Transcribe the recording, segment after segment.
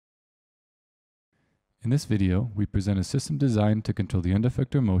In this video, we present a system designed to control the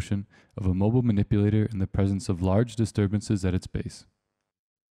end-effector motion of a mobile manipulator in the presence of large disturbances at its base.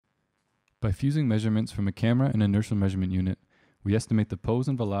 By fusing measurements from a camera and inertial measurement unit, we estimate the pose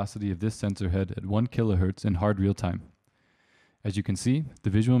and velocity of this sensor head at 1 kHz in hard real time. As you can see,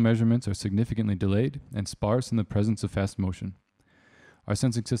 the visual measurements are significantly delayed and sparse in the presence of fast motion. Our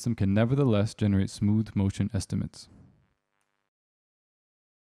sensing system can nevertheless generate smooth motion estimates.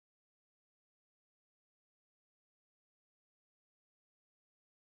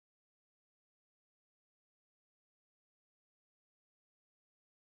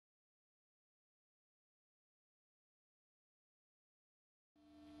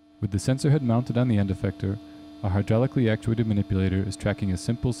 With the sensor head mounted on the end effector, our hydraulically actuated manipulator is tracking a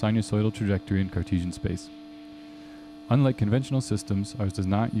simple sinusoidal trajectory in Cartesian space. Unlike conventional systems, ours does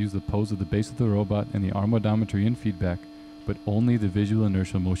not use the pose of the base of the robot and the arm odometry in feedback, but only the visual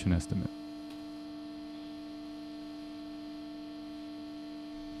inertial motion estimate.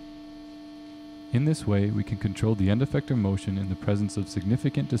 In this way, we can control the end effector motion in the presence of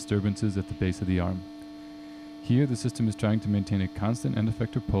significant disturbances at the base of the arm. Here, the system is trying to maintain a constant end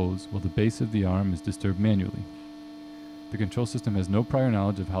effector pose while the base of the arm is disturbed manually. The control system has no prior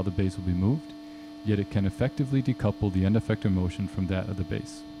knowledge of how the base will be moved, yet it can effectively decouple the end effector motion from that of the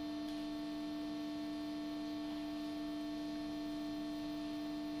base.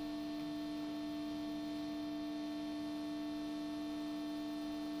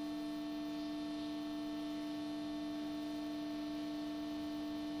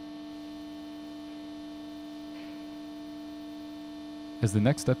 As the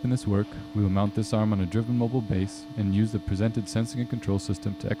next step in this work, we will mount this arm on a driven mobile base and use the presented sensing and control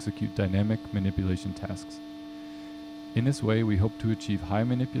system to execute dynamic manipulation tasks. In this way, we hope to achieve high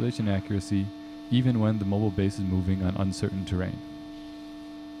manipulation accuracy even when the mobile base is moving on uncertain terrain.